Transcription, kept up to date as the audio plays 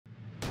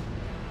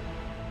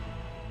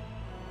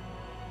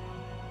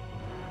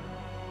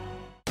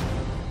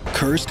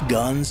Cursed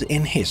guns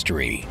in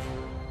history.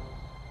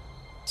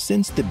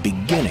 Since the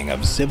beginning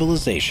of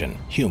civilization,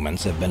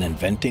 humans have been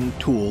inventing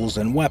tools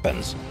and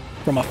weapons.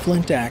 From a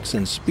flint axe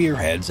and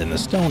spearheads in the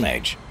Stone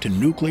Age to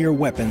nuclear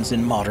weapons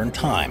in modern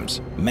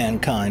times,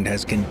 mankind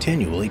has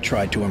continually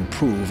tried to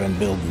improve and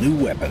build new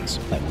weapons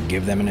that would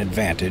give them an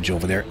advantage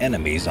over their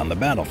enemies on the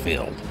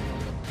battlefield.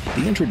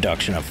 The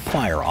introduction of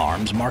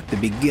firearms marked the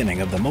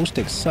beginning of the most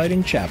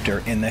exciting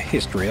chapter in the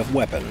history of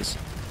weapons.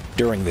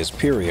 During this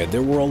period,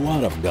 there were a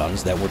lot of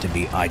guns that were to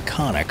be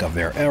iconic of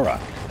their era.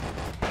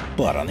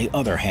 But on the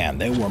other hand,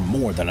 there were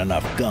more than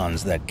enough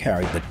guns that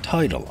carried the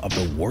title of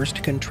the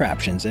worst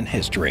contraptions in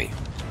history.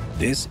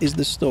 This is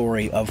the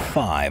story of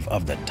 5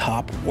 of the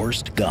top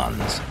worst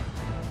guns.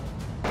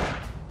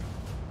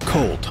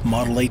 Colt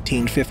Model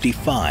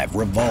 1855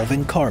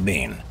 Revolving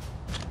Carbine.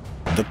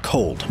 The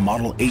Colt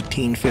Model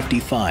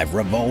 1855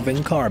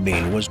 revolving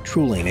carbine was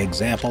truly an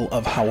example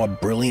of how a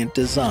brilliant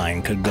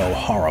design could go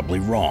horribly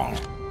wrong.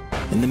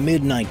 In the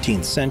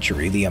mid-19th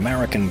century, the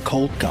American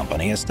Colt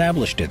Company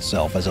established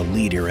itself as a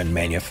leader in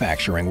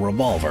manufacturing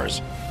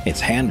revolvers, its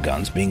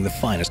handguns being the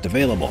finest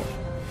available.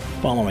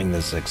 Following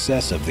the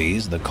success of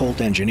these, the Colt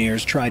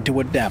engineers tried to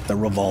adapt the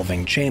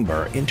revolving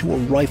chamber into a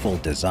rifle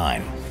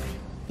design.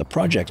 The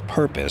project's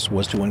purpose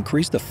was to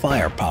increase the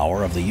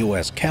firepower of the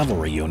U.S.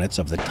 cavalry units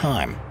of the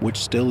time, which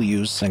still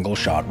used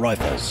single-shot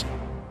rifles.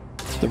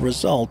 The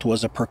result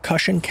was a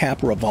percussion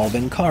cap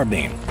revolving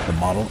carbine, the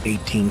Model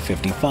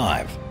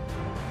 1855.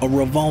 A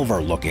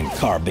revolver-looking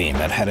carbine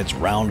that had its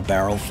round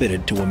barrel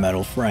fitted to a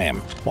metal frame,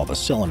 while the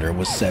cylinder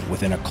was set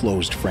within a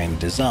closed-frame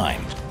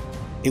design.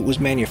 It was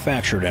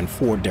manufactured in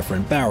 4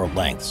 different barrel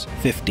lengths,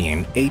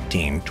 15,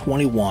 18,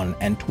 21,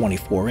 and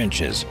 24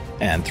 inches,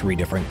 and 3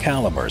 different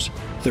calibers,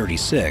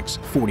 36,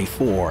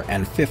 44,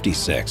 and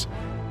 56.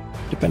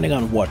 Depending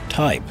on what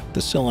type,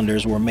 the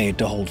cylinders were made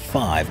to hold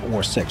 5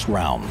 or 6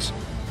 rounds.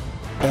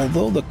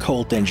 Although the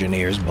Colt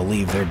engineers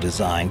believed their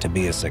design to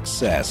be a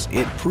success,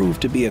 it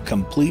proved to be a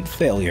complete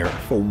failure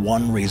for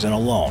one reason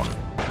alone.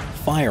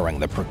 Firing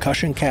the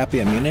percussion cap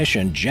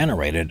ammunition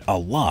generated a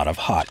lot of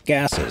hot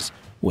gases,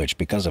 which,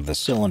 because of the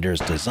cylinder's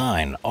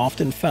design,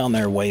 often found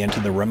their way into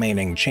the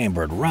remaining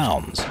chambered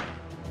rounds.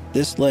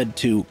 This led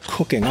to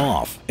cooking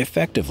off,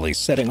 effectively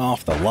setting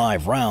off the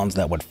live rounds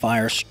that would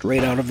fire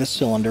straight out of the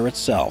cylinder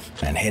itself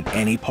and hit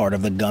any part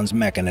of the gun's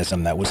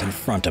mechanism that was in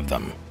front of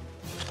them.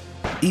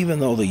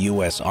 Even though the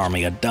U.S.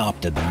 Army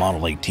adopted the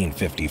Model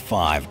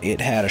 1855, it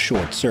had a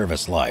short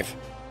service life.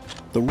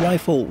 The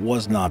rifle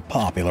was not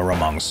popular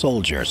among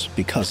soldiers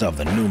because of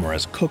the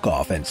numerous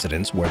cook-off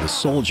incidents where the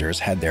soldiers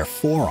had their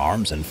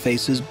forearms and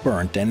faces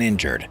burnt and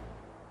injured.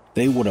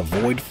 They would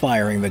avoid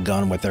firing the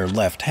gun with their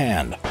left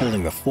hand,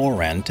 holding the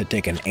forend to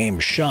take an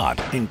aimed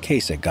shot in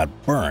case it got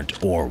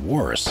burnt or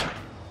worse.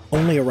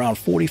 Only around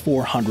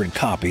 4,400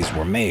 copies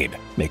were made,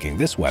 making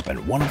this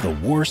weapon one of the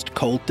worst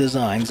Colt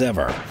designs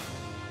ever.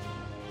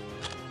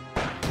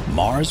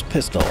 Mars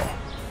Pistol.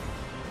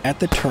 At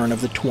the turn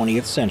of the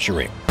 20th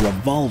century,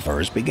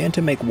 revolvers began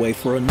to make way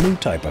for a new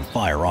type of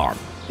firearm,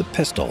 the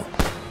pistol.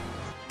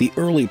 The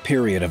early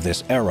period of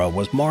this era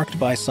was marked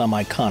by some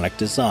iconic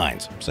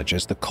designs, such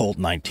as the Colt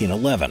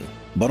 1911,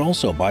 but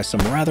also by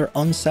some rather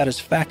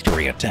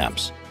unsatisfactory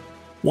attempts.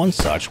 One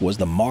such was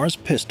the Mars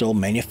Pistol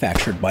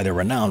manufactured by the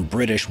renowned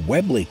British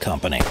Webley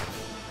Company.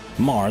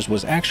 Mars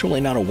was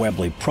actually not a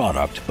Webley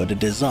product, but a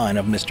design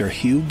of Mr.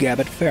 Hugh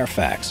Gabbett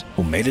Fairfax,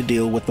 who made a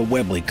deal with the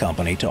Webley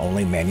Company to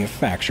only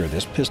manufacture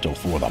this pistol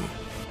for them.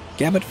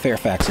 Gabbett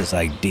Fairfax's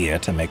idea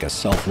to make a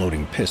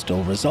self-loading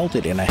pistol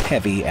resulted in a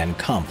heavy and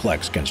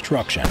complex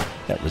construction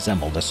that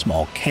resembled a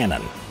small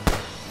cannon.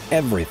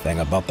 Everything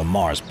about the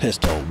Mars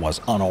pistol was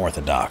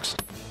unorthodox.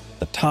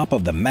 The top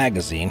of the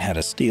magazine had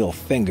a steel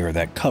finger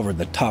that covered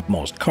the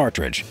topmost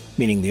cartridge,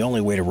 meaning the only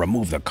way to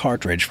remove the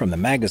cartridge from the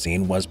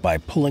magazine was by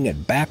pulling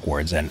it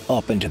backwards and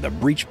up into the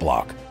breech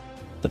block.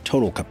 The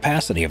total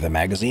capacity of the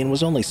magazine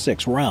was only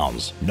 6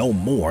 rounds, no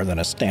more than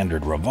a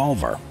standard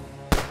revolver.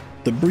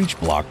 The breech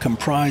block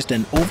comprised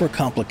an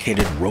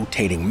overcomplicated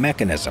rotating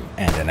mechanism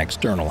and an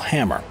external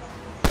hammer.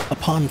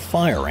 Upon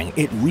firing,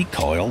 it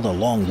recoiled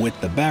along with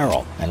the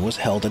barrel and was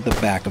held at the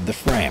back of the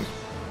frame.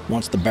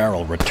 Once the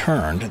barrel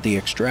returned, the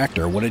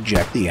extractor would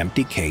eject the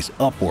empty case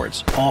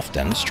upwards,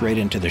 often straight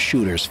into the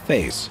shooter's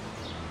face.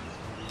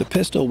 The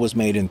pistol was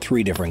made in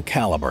 3 different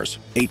calibers,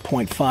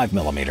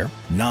 8.5mm,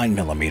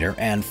 9mm,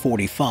 and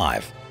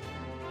 45.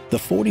 The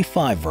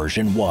 45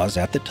 version was,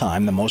 at the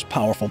time, the most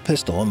powerful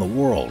pistol in the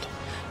world.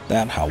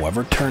 That,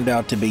 however, turned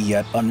out to be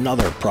yet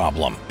another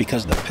problem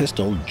because the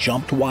pistol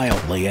jumped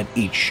wildly at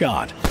each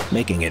shot,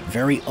 making it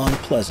very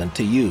unpleasant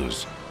to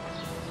use.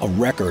 A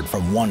record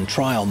from one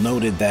trial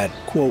noted that,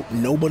 quote,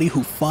 nobody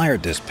who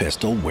fired this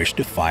pistol wished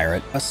to fire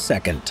it a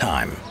second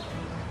time.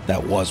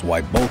 That was why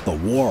both the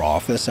War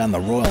Office and the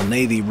Royal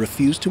Navy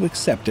refused to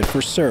accept it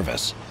for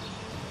service.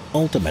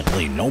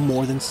 Ultimately, no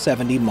more than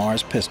 70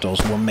 Mars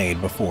pistols were made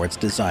before its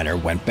designer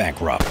went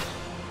bankrupt.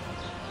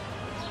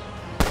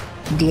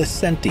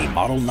 Glisenti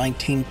Model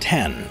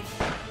 1910.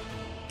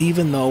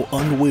 Even though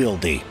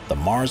unwieldy, the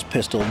Mars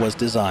pistol was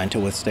designed to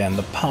withstand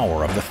the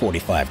power of the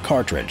 .45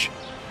 cartridge,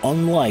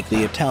 unlike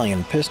the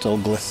Italian pistol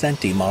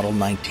Glicenti Model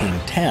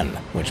 1910,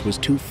 which was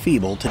too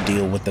feeble to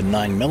deal with the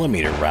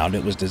 9mm round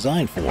it was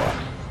designed for.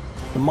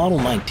 The Model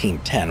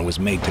 1910 was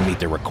made to meet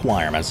the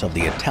requirements of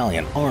the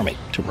Italian Army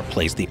to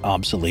replace the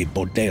obsolete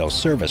Bodeo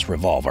service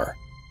revolver.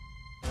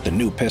 The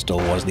new pistol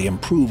was the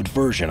improved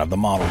version of the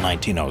Model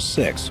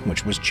 1906,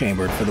 which was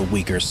chambered for the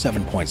weaker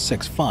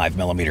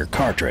 7.65mm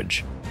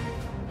cartridge.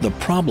 The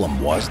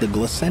problem was the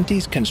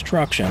Glicenti's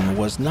construction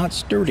was not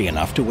sturdy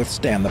enough to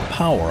withstand the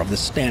power of the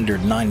standard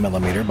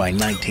 9mm by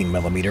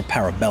 19mm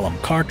Parabellum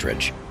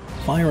cartridge.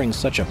 Firing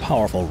such a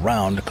powerful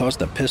round caused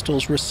the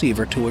pistol's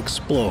receiver to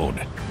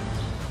explode.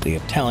 The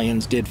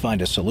Italians did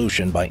find a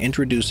solution by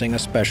introducing a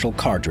special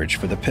cartridge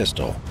for the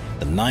pistol,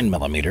 the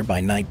 9mm by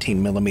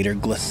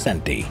 19mm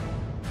Glicenti.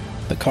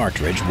 The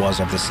cartridge was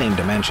of the same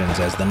dimensions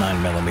as the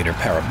 9mm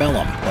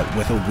Parabellum, but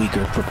with a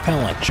weaker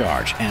propellant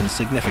charge and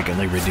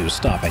significantly reduced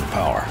stopping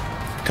power.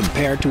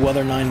 Compared to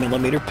other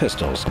 9mm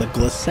pistols, the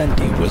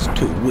Glicenti was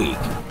too weak.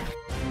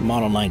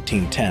 Model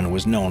 1910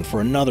 was known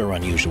for another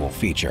unusual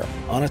feature.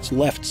 On its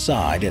left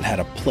side, it had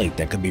a plate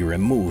that could be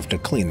removed to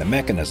clean the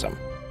mechanism.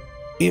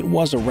 It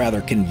was a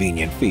rather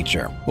convenient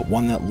feature, but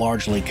one that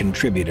largely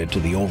contributed to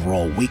the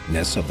overall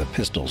weakness of the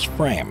pistol's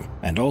frame,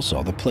 and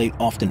also the plate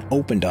often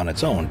opened on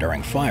its own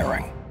during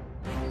firing.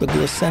 The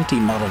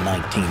Glicenti Model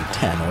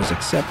 1910 was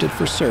accepted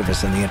for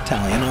service in the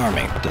Italian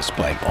Army,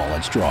 despite all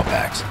its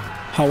drawbacks.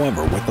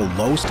 However, with the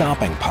low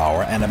stopping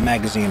power and a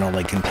magazine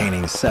only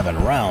containing 7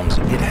 rounds,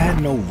 it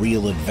had no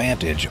real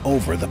advantage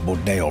over the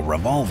Bodeo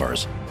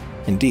revolvers.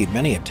 Indeed,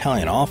 many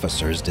Italian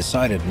officers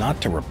decided not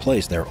to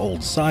replace their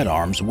old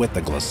sidearms with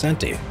the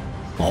Glicenti.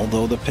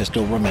 Although the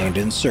pistol remained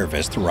in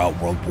service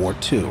throughout World War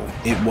II,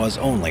 it was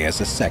only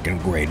as a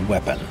second-grade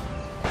weapon.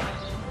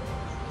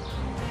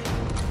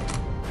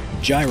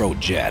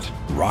 Gyrojet,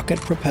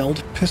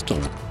 rocket-propelled pistol.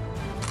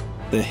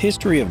 The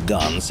history of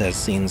guns has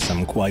seen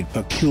some quite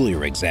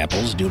peculiar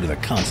examples due to the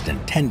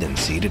constant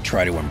tendency to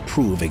try to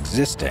improve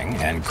existing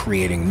and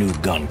creating new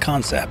gun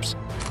concepts.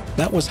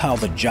 That was how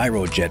the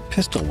Gyrojet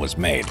pistol was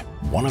made,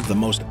 one of the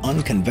most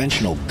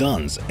unconventional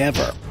guns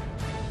ever.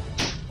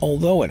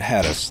 Although it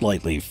had a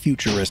slightly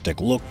futuristic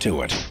look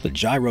to it, the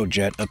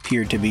Gyrojet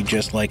appeared to be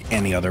just like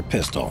any other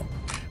pistol.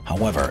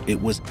 However,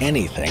 it was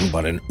anything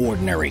but an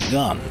ordinary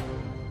gun.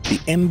 The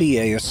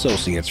MBA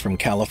associates from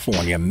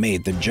California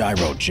made the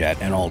Gyrojet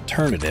an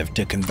alternative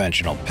to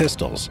conventional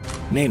pistols.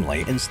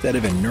 Namely, instead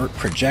of inert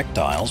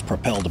projectiles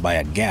propelled by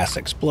a gas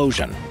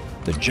explosion,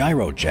 the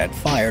Gyrojet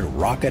fired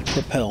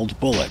rocket-propelled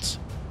bullets.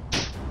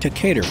 To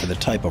cater for the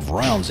type of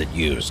rounds it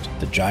used,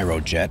 the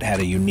Gyrojet had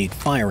a unique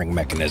firing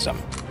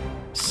mechanism.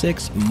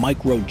 6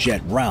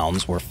 microjet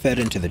rounds were fed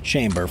into the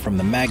chamber from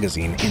the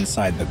magazine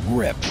inside the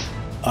grip.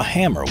 A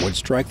hammer would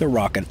strike the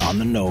rocket on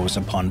the nose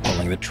upon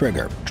pulling the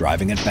trigger,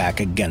 driving it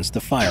back against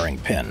the firing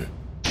pin.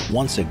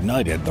 Once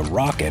ignited, the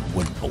rocket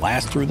would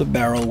blast through the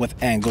barrel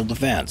with angled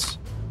vents.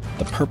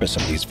 The purpose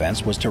of these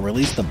vents was to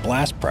release the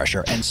blast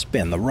pressure and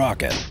spin the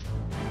rocket.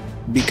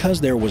 Because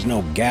there was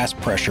no gas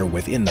pressure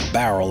within the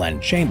barrel and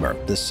chamber,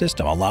 the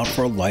system allowed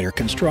for a lighter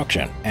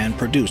construction and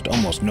produced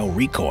almost no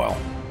recoil.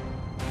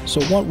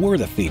 So what were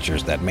the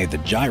features that made the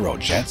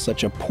Gyrojet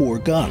such a poor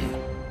gun?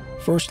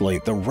 Firstly,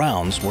 the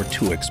rounds were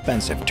too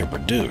expensive to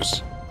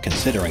produce.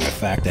 Considering the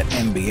fact that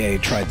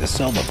MBA tried to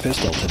sell the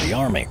pistol to the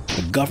Army,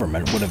 the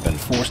government would have been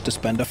forced to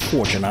spend a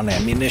fortune on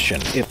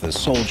ammunition if the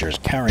soldiers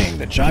carrying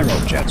the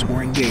Gyrojets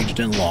were engaged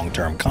in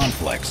long-term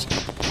conflicts.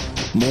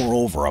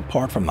 Moreover,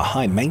 apart from the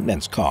high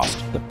maintenance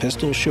cost, the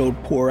pistol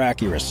showed poor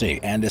accuracy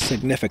and a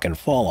significant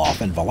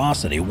fall-off in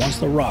velocity once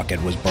the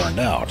rocket was burned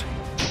out.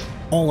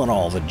 All in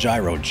all, the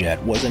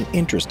Gyrojet was an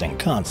interesting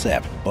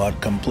concept,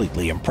 but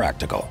completely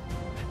impractical.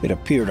 It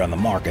appeared on the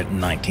market in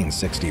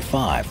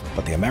 1965,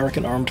 but the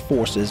American Armed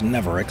Forces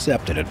never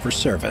accepted it for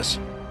service.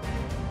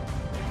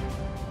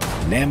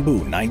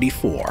 Nambu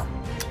 94.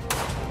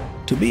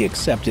 To be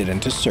accepted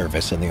into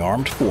service in the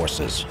armed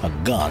forces, a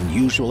gun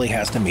usually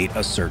has to meet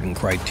a certain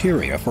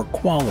criteria for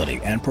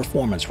quality and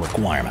performance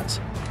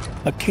requirements.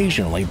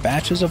 Occasionally,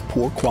 batches of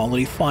poor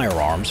quality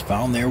firearms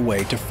found their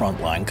way to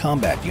frontline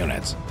combat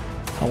units.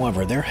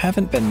 However, there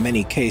haven't been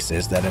many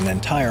cases that an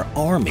entire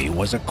army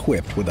was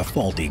equipped with a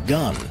faulty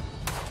gun.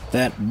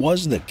 That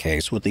was the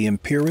case with the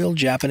Imperial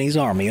Japanese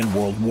Army in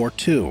World War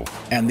II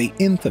and the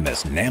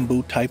infamous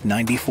Nambu Type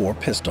 94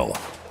 pistol.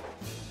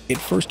 It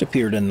first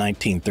appeared in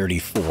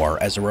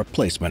 1934 as a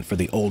replacement for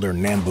the older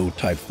Nambu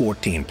Type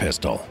 14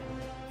 pistol.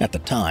 At the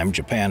time,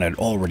 Japan had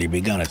already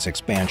begun its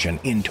expansion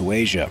into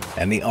Asia,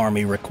 and the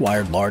Army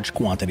required large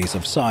quantities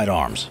of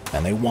sidearms,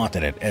 and they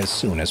wanted it as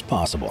soon as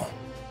possible.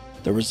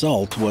 The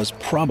result was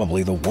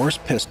probably the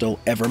worst pistol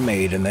ever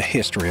made in the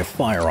history of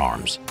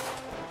firearms.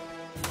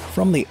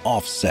 From the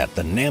offset,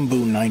 the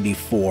Nambu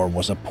 94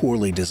 was a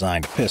poorly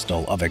designed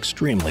pistol of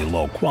extremely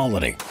low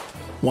quality.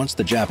 Once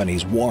the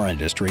Japanese war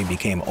industry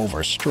became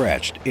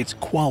overstretched, its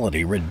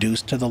quality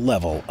reduced to the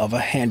level of a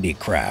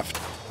handicraft.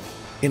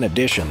 In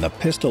addition, the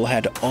pistol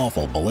had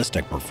awful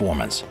ballistic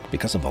performance.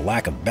 Because of the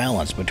lack of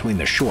balance between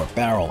the short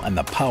barrel and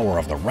the power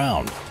of the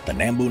round, the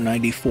Nambu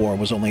 94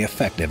 was only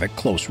effective at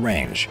close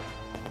range.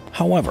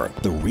 However,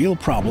 the real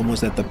problem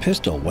was that the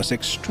pistol was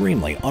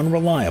extremely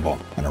unreliable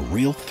and a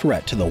real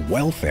threat to the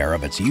welfare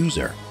of its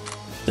user.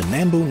 The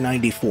Nambu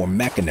 94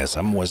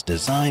 mechanism was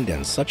designed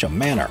in such a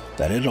manner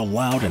that it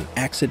allowed an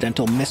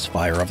accidental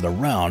misfire of the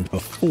round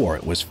before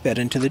it was fed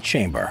into the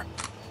chamber.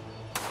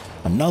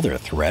 Another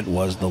threat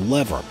was the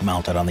lever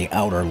mounted on the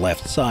outer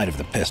left side of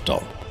the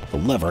pistol. The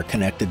lever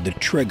connected the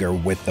trigger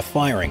with the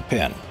firing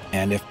pin,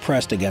 and if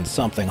pressed against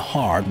something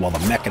hard while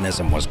the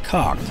mechanism was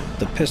cocked,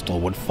 the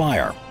pistol would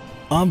fire.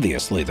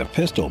 Obviously, the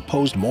pistol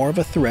posed more of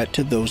a threat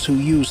to those who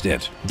used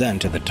it than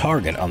to the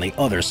target on the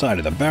other side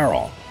of the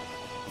barrel.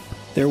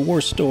 There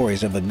were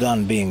stories of the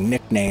gun being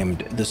nicknamed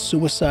the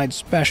Suicide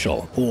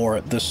Special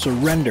or the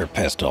Surrender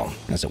Pistol,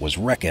 as it was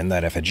reckoned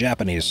that if a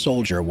Japanese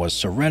soldier was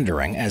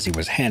surrendering as he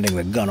was handing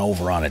the gun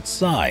over on its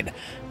side,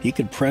 he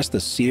could press the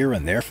sear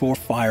and therefore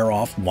fire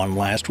off one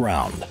last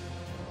round.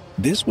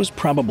 This was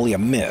probably a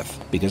myth,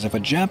 because if a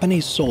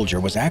Japanese soldier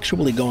was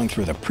actually going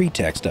through the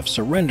pretext of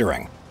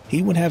surrendering,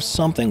 he would have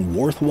something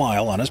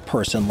worthwhile on his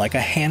person like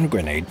a hand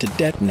grenade to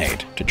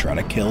detonate to try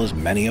to kill as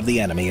many of the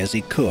enemy as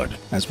he could,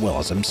 as well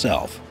as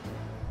himself.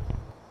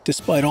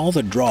 Despite all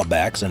the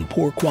drawbacks and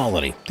poor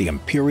quality, the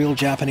Imperial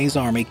Japanese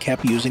Army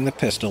kept using the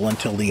pistol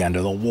until the end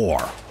of the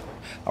war.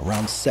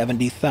 Around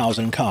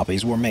 70,000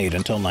 copies were made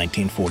until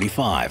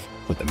 1945,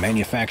 with the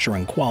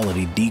manufacturing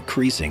quality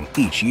decreasing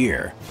each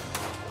year.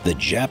 The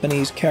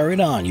Japanese carried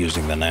on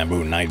using the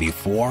Nambu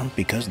 94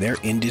 because their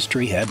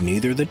industry had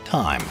neither the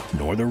time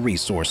nor the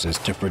resources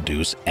to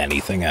produce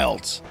anything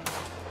else.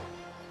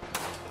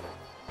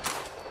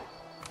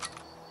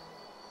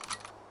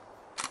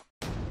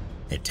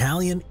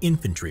 Italian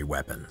infantry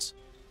weapons.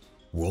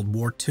 World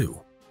War II.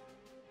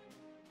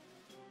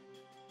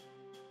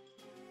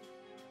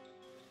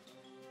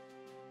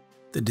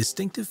 The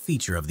distinctive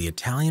feature of the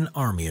Italian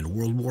army in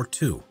World War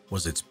II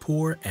was its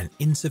poor and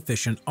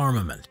insufficient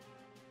armament.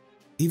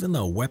 Even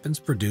though weapons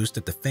produced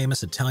at the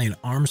famous Italian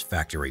arms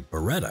factory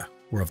Beretta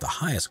were of the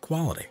highest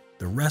quality,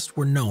 the rest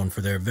were known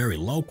for their very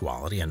low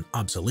quality and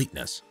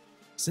obsoleteness.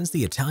 Since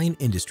the Italian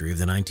industry of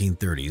the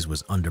 1930s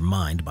was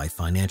undermined by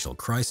financial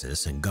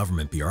crisis and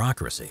government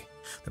bureaucracy,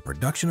 the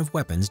production of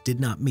weapons did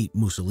not meet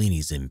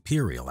Mussolini's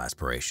imperial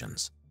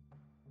aspirations.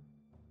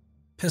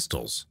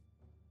 Pistols.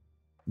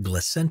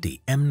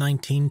 Glisenti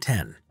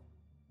M1910.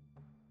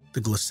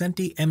 The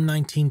Glisenti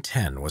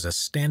M1910 was a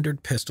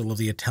standard pistol of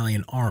the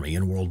Italian army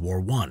in World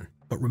War I,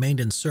 but remained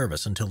in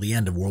service until the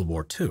end of World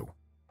War II.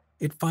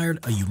 It fired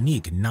a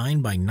unique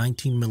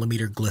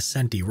 9x19mm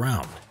Glisenti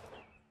round.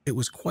 It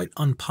was quite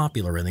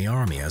unpopular in the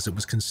army as it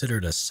was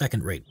considered a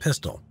second-rate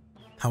pistol.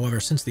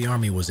 However, since the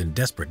army was in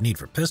desperate need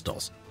for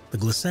pistols, the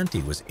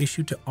Glisenti was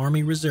issued to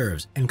army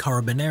reserves and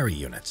carabinieri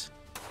units.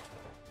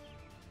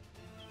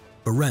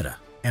 Beretta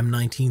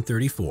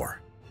M1934.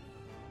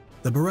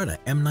 The Beretta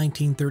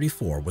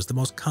M1934 was the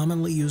most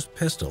commonly used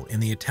pistol in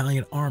the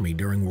Italian army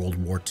during World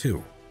War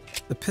II.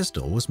 The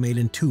pistol was made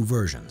in two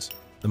versions.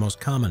 The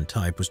most common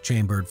type was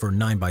chambered for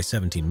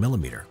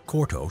 9x17mm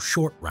Corto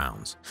short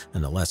rounds,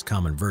 and the less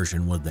common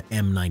version was the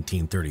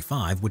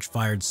M1935, which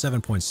fired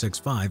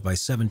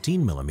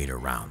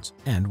 7.65x17mm rounds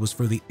and was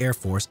for the Air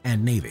Force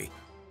and Navy.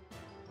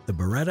 The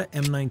Beretta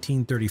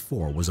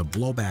M1934 was a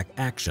blowback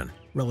action,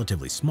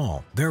 relatively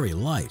small, very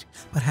light,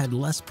 but had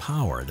less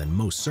power than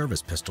most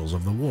service pistols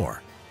of the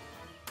war.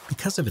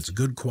 Because of its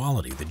good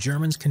quality, the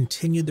Germans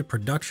continued the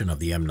production of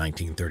the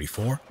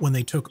M1934 when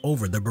they took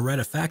over the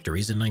Beretta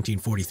factories in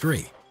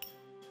 1943.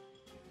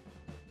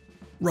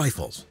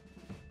 Rifles.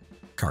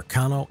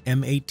 Carcano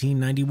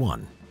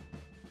M1891.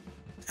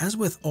 As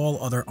with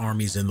all other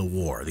armies in the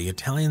war, the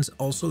Italians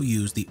also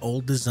used the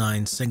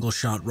old-design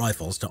single-shot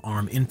rifles to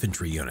arm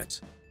infantry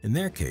units. In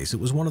their case, it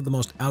was one of the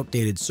most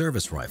outdated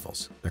service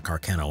rifles, the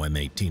Carcano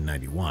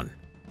M1891.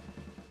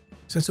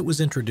 Since it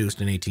was introduced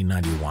in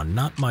 1891,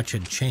 not much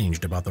had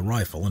changed about the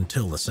rifle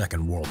until the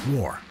Second World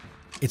War.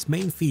 Its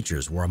main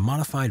features were a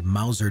modified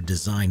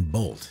Mauser-design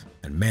bolt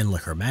and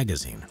Mannlicher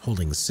magazine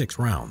holding 6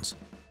 rounds.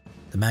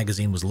 The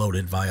magazine was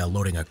loaded via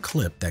loading a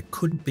clip that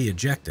couldn't be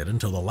ejected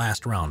until the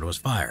last round was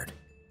fired.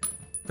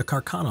 The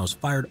Carcanos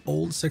fired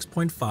old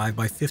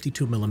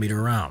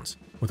 6.5x52mm rounds.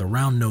 With a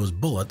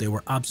round-nosed bullet, they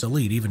were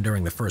obsolete even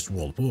during the First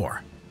World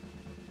War.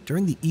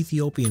 During the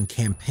Ethiopian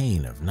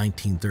campaign of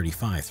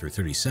 1935 through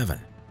 37,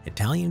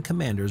 Italian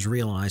commanders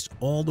realized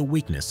all the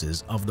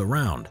weaknesses of the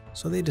round,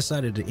 so they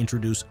decided to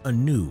introduce a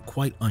new,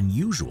 quite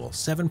unusual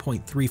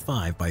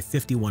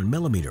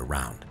 7.35x51mm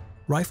round.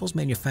 Rifles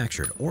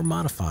manufactured or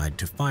modified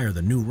to fire the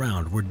new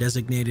round were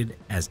designated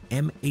as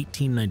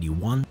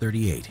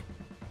M1891-38.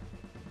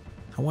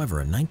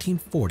 However, in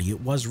 1940 it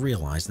was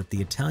realized that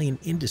the Italian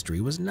industry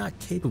was not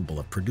capable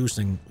of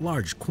producing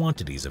large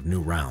quantities of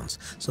new rounds,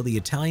 so the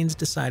Italians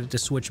decided to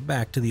switch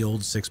back to the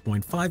old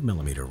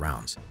 6.5mm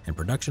rounds and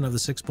production of the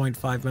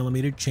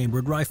 6.5mm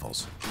chambered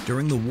rifles.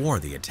 During the war,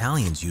 the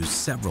Italians used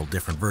several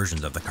different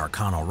versions of the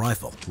Carcano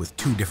rifle with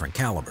 2 different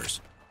calibers.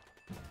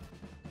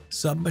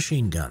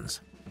 Submachine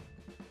guns.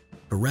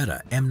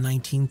 Beretta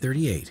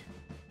M1938.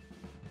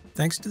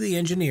 Thanks to the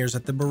engineers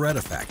at the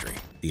Beretta factory,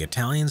 the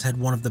Italians had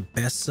one of the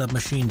best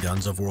submachine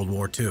guns of World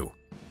War II.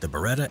 The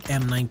Beretta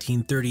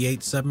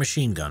M1938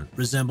 submachine gun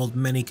resembled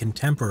many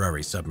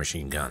contemporary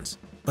submachine guns,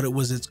 but it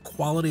was its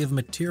quality of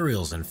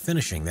materials and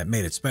finishing that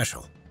made it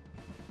special.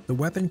 The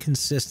weapon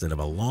consisted of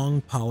a long,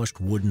 polished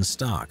wooden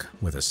stock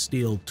with a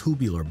steel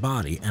tubular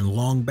body and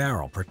long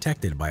barrel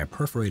protected by a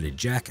perforated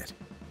jacket.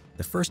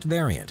 The first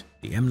variant,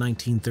 the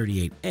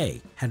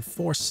M1938A, had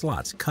 4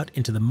 slots cut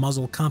into the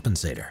muzzle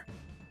compensator.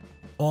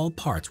 All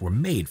parts were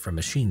made from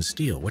machined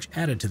steel, which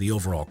added to the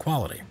overall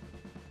quality.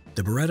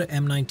 The Beretta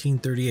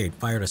M1938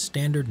 fired a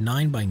standard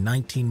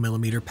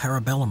 9x19mm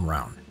parabellum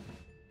round.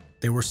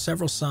 There were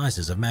several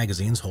sizes of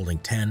magazines holding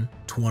 10,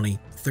 20,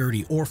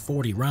 30, or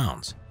 40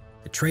 rounds.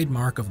 The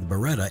trademark of the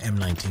Beretta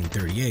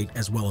M1938,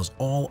 as well as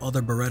all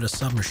other Beretta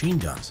submachine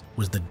guns,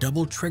 was the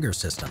double trigger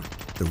system.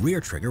 The rear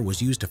trigger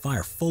was used to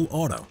fire full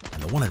auto,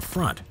 and the one in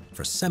front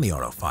for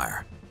semi-auto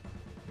fire.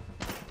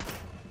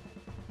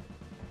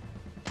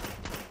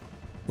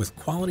 With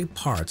quality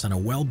parts and a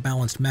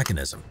well-balanced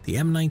mechanism, the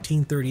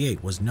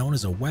M1938 was known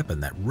as a weapon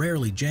that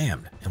rarely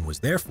jammed and was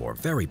therefore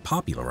very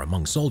popular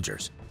among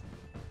soldiers.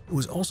 It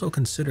was also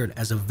considered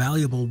as a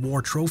valuable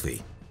war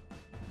trophy.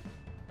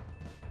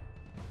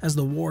 As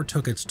the war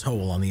took its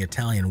toll on the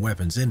Italian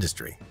weapons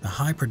industry, the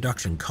high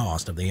production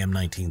cost of the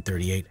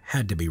M1938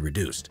 had to be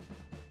reduced.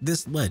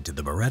 This led to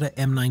the Beretta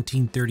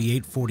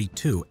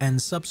M1938-42 and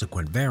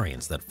subsequent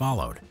variants that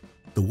followed.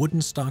 The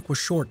wooden stock was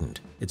shortened,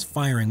 its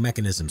firing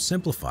mechanism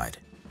simplified,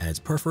 and its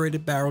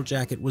perforated barrel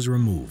jacket was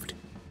removed.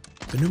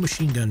 The new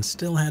machine gun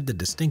still had the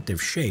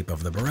distinctive shape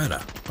of the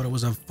Beretta, but it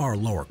was of far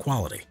lower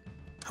quality.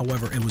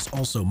 However, it was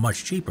also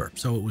much cheaper,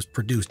 so it was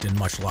produced in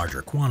much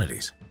larger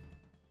quantities.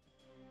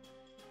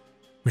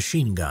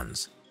 Machine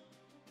guns.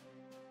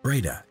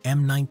 Breda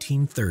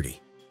M1930.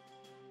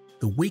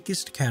 The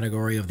weakest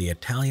category of the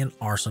Italian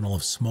arsenal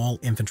of small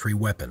infantry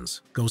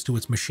weapons goes to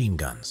its machine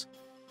guns.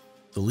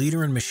 The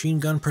leader in machine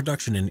gun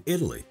production in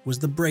Italy was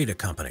the Breda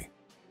Company.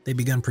 They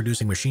began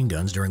producing machine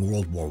guns during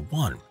World War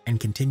I and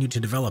continued to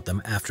develop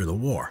them after the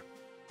war.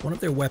 One of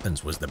their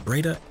weapons was the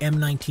Breda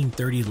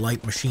M1930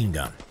 light machine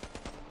gun.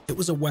 It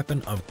was a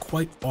weapon of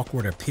quite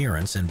awkward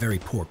appearance and very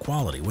poor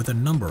quality with a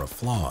number of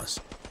flaws.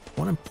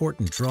 One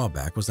important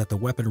drawback was that the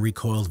weapon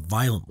recoiled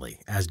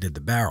violently, as did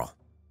the barrel.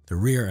 The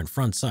rear and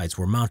front sights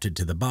were mounted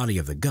to the body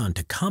of the gun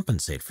to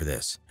compensate for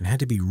this and had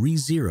to be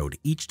re-zeroed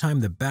each time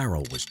the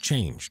barrel was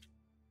changed.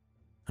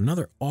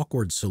 Another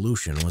awkward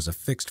solution was a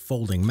fixed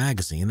folding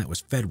magazine that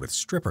was fed with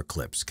stripper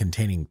clips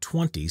containing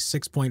 20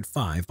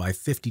 6.5 by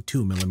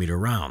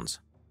 52mm rounds.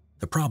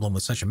 The problem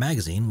with such a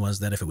magazine was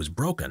that if it was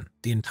broken,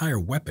 the entire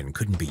weapon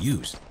couldn't be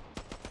used.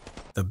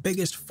 The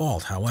biggest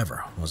fault,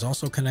 however, was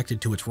also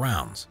connected to its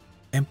rounds.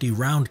 Empty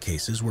round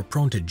cases were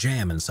prone to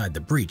jam inside the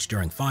breech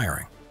during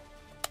firing.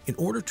 In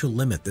order to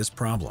limit this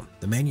problem,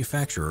 the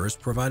manufacturers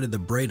provided the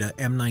Breda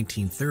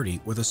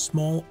M1930 with a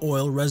small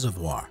oil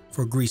reservoir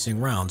for greasing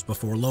rounds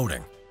before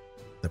loading.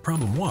 The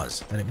problem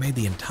was that it made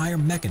the entire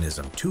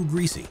mechanism too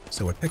greasy,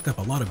 so it picked up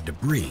a lot of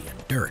debris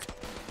and dirt.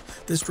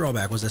 This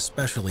drawback was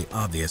especially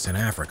obvious in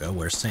Africa,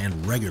 where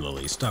sand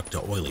regularly stuck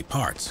to oily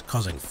parts,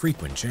 causing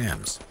frequent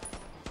jams.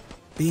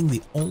 Being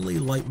the only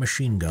light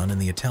machine gun in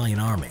the Italian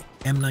army,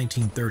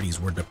 M1930s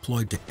were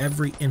deployed to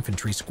every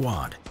infantry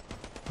squad.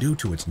 Due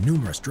to its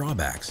numerous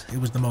drawbacks, it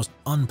was the most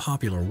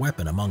unpopular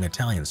weapon among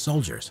Italian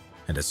soldiers,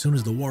 and as soon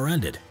as the war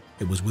ended,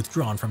 it was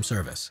withdrawn from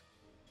service.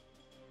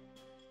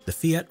 The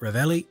Fiat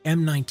Revelli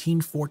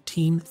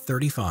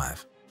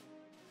M1914-35.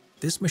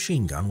 This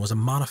machine gun was a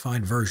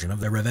modified version of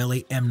the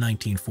Revelli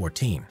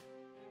M1914.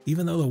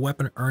 Even though the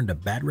weapon earned a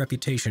bad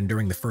reputation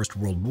during the First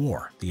World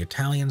War, the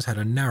Italians had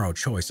a narrow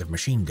choice of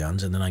machine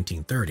guns in the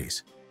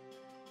 1930s.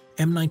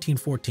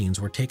 M1914s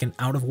were taken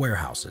out of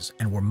warehouses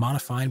and were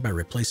modified by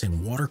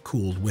replacing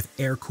water-cooled with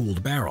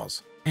air-cooled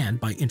barrels, and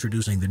by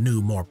introducing the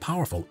new, more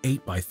powerful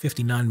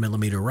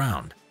 8x59mm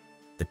round.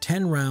 The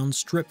 10-round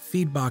strip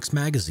feed box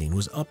magazine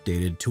was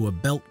updated to a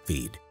belt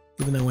feed.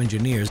 Even though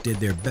engineers did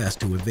their best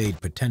to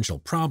evade potential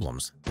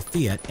problems, the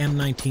Fiat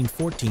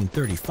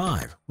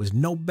M1914-35 was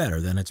no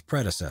better than its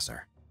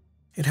predecessor.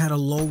 It had a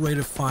low rate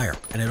of fire,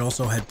 and it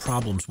also had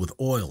problems with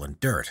oil and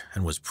dirt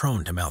and was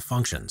prone to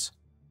malfunctions.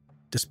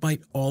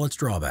 Despite all its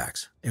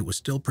drawbacks, it was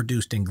still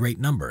produced in great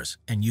numbers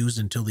and used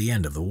until the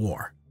end of the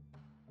war.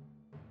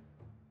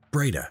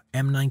 Breda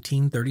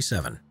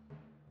M1937.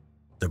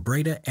 The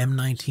Breda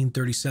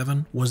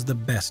M1937 was the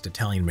best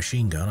Italian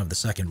machine gun of the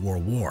Second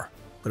World War,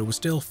 but it was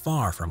still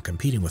far from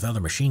competing with other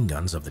machine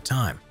guns of the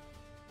time.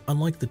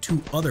 Unlike the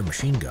two other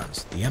machine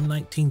guns, the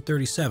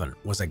M1937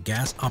 was a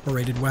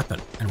gas-operated weapon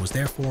and was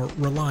therefore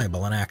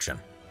reliable in action.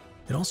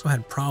 It also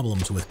had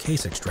problems with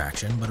case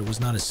extraction, but it was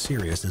not as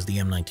serious as the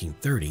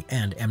M1930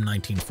 and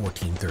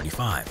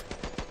M1914-35.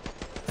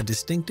 A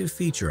distinctive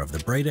feature of the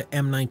Breda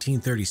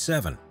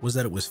M1937 was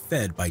that it was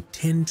fed by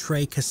tin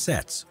tray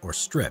cassettes or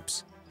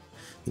strips.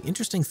 The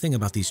interesting thing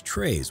about these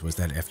trays was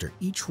that after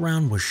each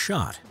round was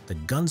shot, the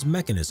gun's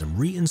mechanism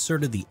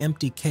reinserted the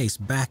empty case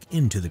back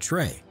into the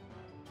tray.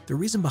 The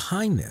reason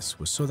behind this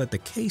was so that the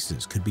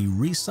cases could be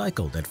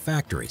recycled at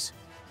factories.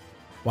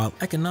 While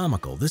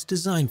economical, this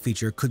design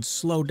feature could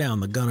slow down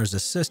the gunner's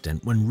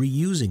assistant when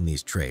reusing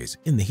these trays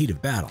in the heat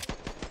of battle.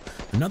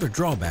 Another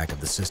drawback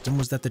of the system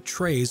was that the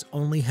trays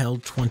only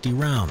held 20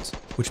 rounds,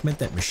 which meant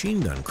that machine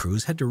gun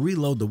crews had to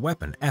reload the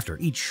weapon after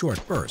each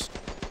short burst.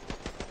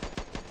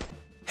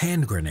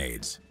 Hand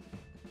grenades.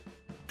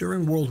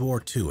 During World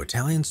War II,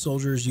 Italian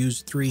soldiers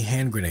used 3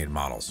 hand grenade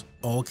models,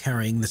 all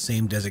carrying the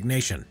same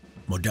designation,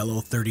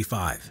 Modello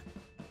 35.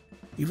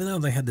 Even though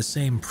they had the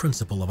same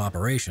principle of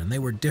operation, they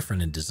were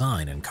different in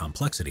design and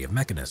complexity of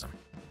mechanism.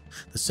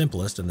 The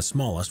simplest and the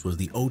smallest was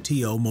the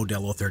OTO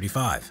Modello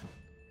 35.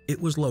 It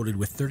was loaded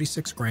with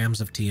 36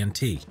 grams of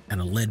TNT and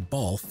a lead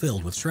ball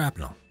filled with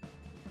shrapnel.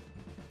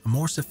 A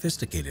more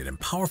sophisticated and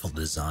powerful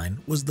design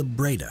was the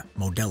Breda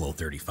Modello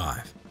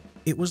 35.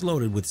 It was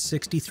loaded with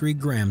 63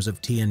 grams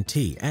of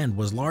TNT and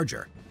was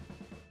larger.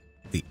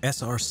 The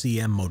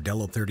SRCM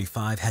Modello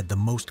 35 had the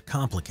most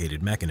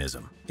complicated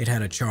mechanism. It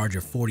had a charge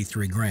of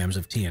 43 grams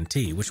of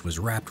TNT, which was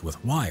wrapped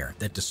with wire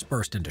that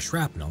dispersed into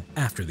shrapnel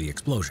after the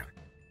explosion.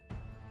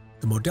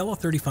 The Modello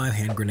 35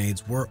 hand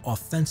grenades were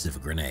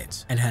offensive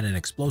grenades and had an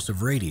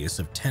explosive radius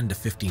of 10 to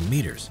 15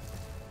 meters.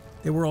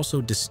 They were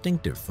also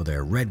distinctive for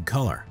their red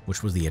color,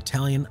 which was the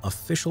Italian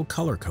official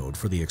color code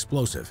for the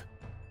explosive.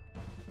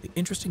 The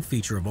interesting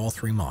feature of all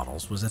 3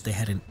 models was that they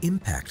had an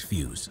impact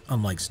fuse,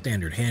 unlike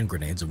standard hand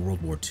grenades of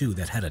World War II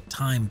that had a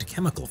timed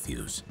chemical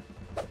fuse.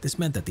 This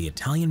meant that the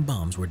Italian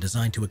bombs were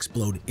designed to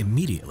explode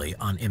immediately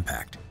on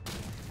impact.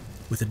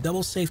 With a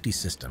double safety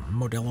system,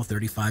 Modello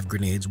 35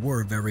 grenades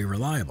were very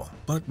reliable,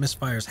 but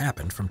misfires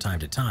happened from time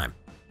to time.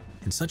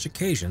 In such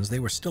occasions, they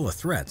were still a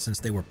threat since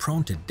they were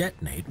prone to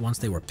detonate once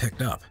they were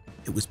picked up.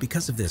 It was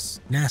because of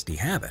this nasty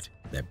habit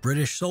that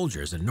British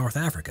soldiers in North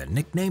Africa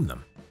nicknamed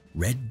them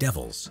Red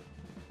Devils.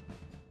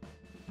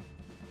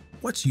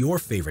 What's your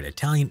favorite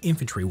Italian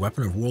infantry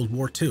weapon of World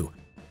War II?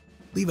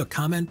 Leave a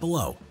comment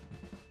below.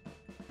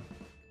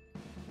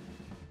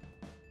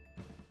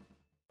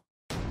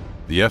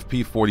 The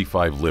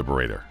FP-45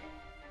 Liberator.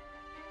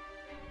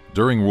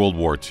 During World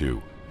War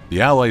II, the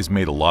Allies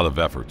made a lot of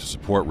effort to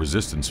support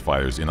resistance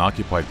fighters in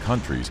occupied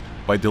countries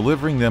by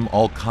delivering them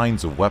all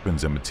kinds of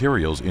weapons and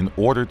materials in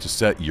order to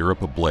set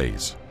Europe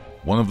ablaze.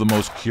 One of the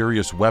most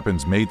curious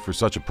weapons made for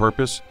such a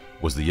purpose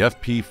was the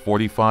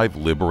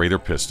FP-45 Liberator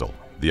pistol.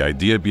 The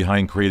idea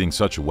behind creating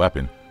such a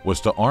weapon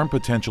was to arm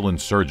potential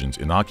insurgents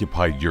in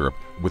occupied Europe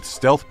with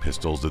stealth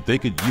pistols that they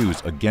could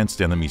use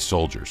against enemy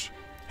soldiers.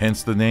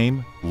 Hence the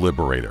name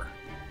Liberator.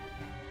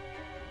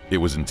 It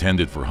was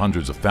intended for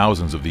hundreds of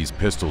thousands of these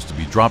pistols to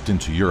be dropped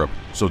into Europe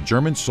so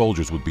German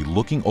soldiers would be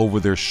looking over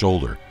their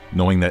shoulder,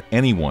 knowing that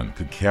anyone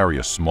could carry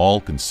a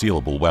small,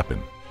 concealable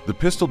weapon. The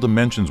pistol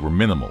dimensions were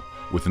minimal,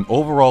 with an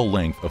overall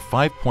length of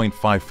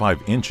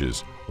 5.55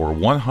 inches or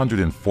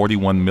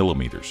 141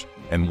 millimeters,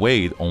 and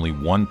weighed only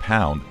 1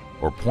 pound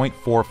or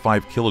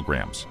 0.45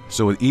 kilograms,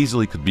 so it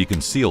easily could be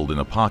concealed in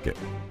a pocket.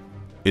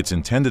 Its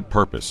intended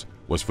purpose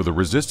was for the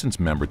resistance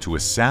member to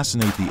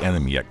assassinate the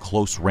enemy at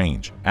close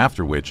range,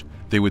 after which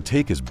they would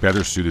take his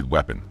better suited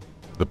weapon.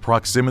 The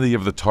proximity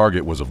of the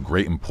target was of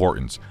great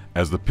importance,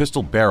 as the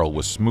pistol barrel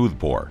was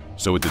smoothbore,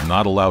 so it did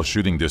not allow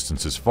shooting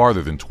distances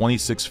farther than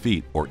 26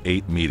 feet or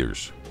 8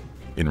 meters.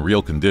 In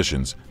real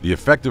conditions, the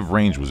effective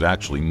range was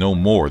actually no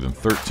more than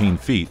 13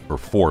 feet or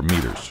 4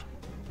 meters.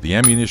 The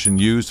ammunition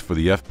used for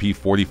the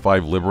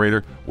FP-45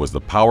 Liberator was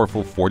the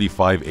powerful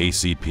 45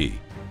 ACP,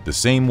 the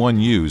same one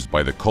used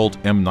by the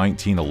Colt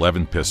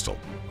M1911 pistol.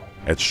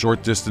 At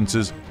short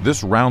distances,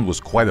 this round was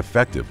quite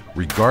effective,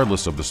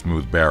 regardless of the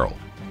smooth barrel.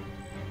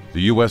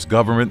 The US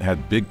government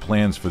had big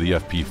plans for the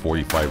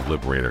FP-45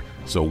 Liberator,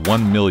 so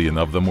 1 million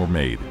of them were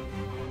made.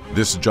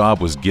 This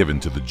job was given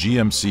to the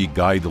GMC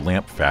Guide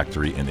Lamp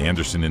Factory in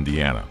Anderson,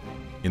 Indiana.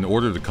 In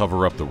order to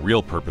cover up the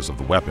real purpose of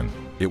the weapon,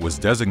 it was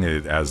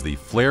designated as the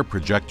Flare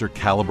Projector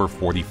Caliber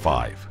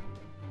 45.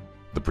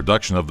 The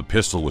production of the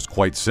pistol was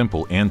quite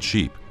simple and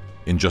cheap.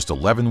 In just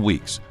 11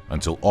 weeks,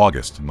 until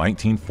August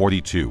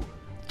 1942,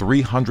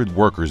 300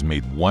 workers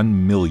made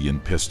 1 million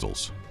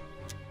pistols.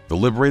 The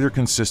Liberator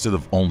consisted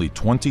of only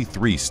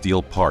 23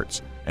 steel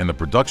parts, and the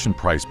production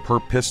price per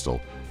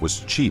pistol was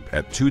cheap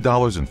at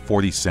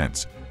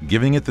 $2.40,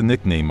 giving it the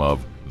nickname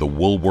of the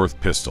Woolworth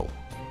pistol.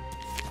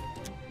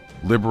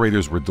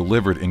 Liberators were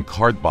delivered in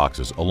card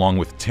boxes along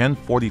with 10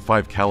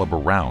 .45 caliber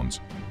rounds,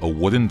 a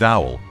wooden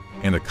dowel,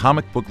 and a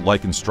comic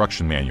book-like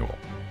instruction manual.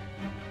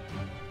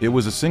 It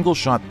was a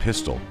single-shot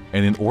pistol,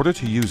 and in order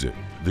to use it,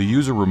 the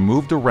user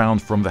removed a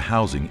round from the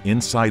housing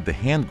inside the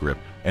hand grip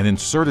and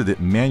inserted it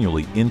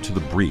manually into the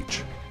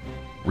breech.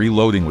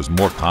 Reloading was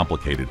more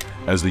complicated,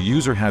 as the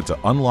user had to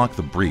unlock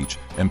the breech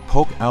and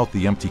poke out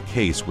the empty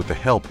case with the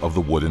help of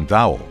the wooden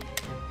dowel.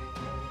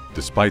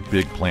 Despite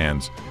big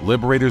plans,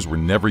 Liberators were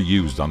never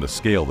used on the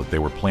scale that they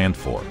were planned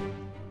for.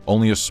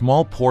 Only a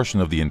small portion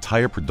of the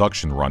entire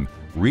production run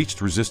reached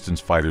resistance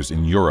fighters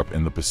in Europe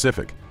and the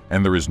Pacific,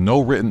 and there is no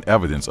written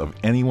evidence of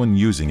anyone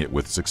using it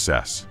with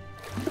success.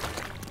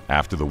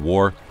 After the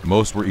war,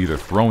 most were either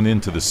thrown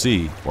into the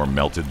sea or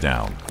melted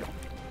down.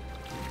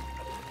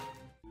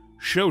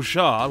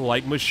 Shosha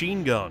light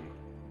machine gun.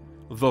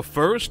 The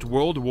First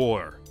World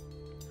War.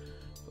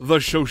 The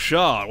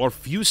Shosha, or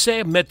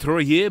Fusée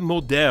Métrolier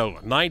Modèle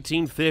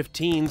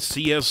 1915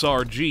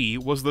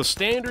 CSRG, was the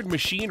standard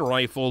machine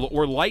rifle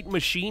or light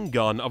machine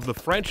gun of the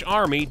French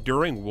Army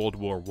during World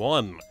War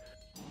I.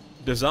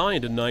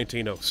 Designed in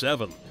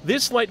 1907,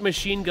 this light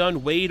machine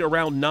gun weighed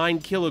around 9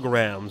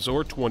 kilograms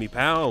or 20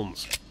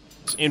 pounds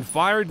and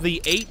fired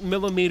the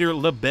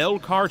 8mm Lebel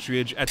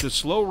cartridge at the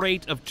slow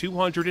rate of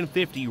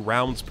 250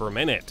 rounds per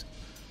minute.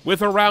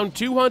 With around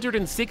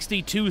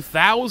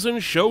 262,000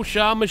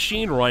 Shosha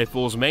machine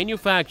rifles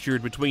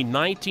manufactured between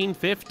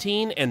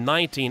 1915 and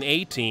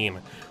 1918,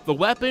 the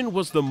weapon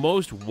was the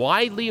most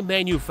widely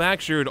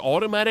manufactured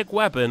automatic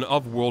weapon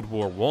of World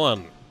War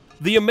I.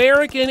 The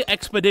American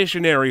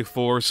Expeditionary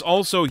Force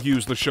also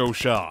used the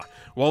Shosha,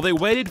 while they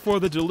waited for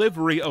the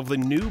delivery of the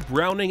new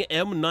Browning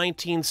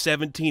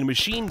M1917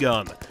 machine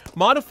gun,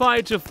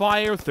 modified to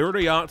fire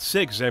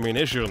 .30-06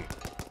 ammunition.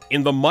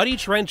 In the muddy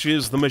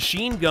trenches, the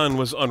machine gun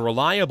was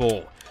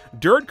unreliable.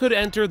 Dirt could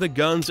enter the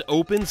gun's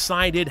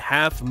open-sided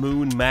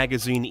half-moon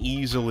magazine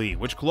easily,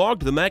 which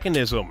clogged the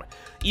mechanism.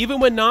 Even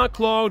when not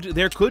clogged,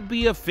 there could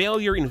be a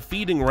failure in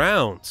feeding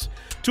rounds.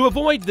 To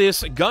avoid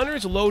this,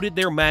 gunners loaded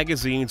their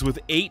magazines with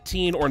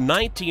 18 or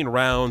 19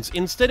 rounds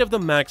instead of the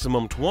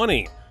maximum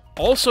 20.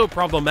 Also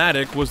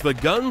problematic was the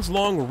gun's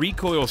long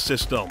recoil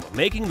system,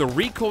 making the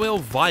recoil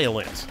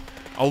violent.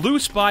 A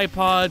loose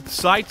bipod,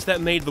 sights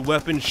that made the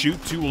weapon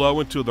shoot too low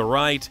and to the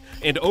right,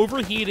 and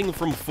overheating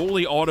from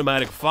fully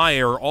automatic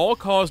fire all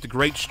caused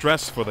great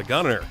stress for the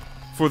gunner.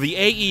 For the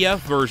AEF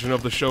version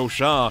of the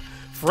Shosha,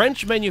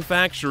 French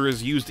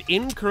manufacturers used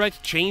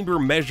incorrect chamber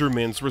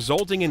measurements,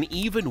 resulting in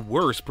even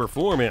worse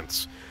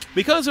performance.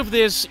 Because of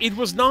this, it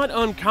was not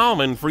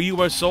uncommon for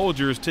US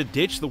soldiers to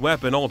ditch the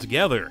weapon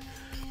altogether.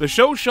 The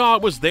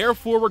Shosha was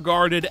therefore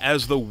regarded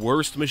as the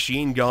worst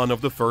machine gun of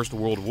the First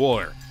World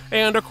War,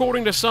 and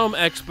according to some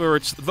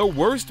experts, the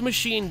worst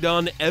machine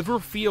gun ever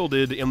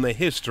fielded in the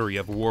history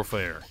of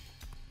warfare.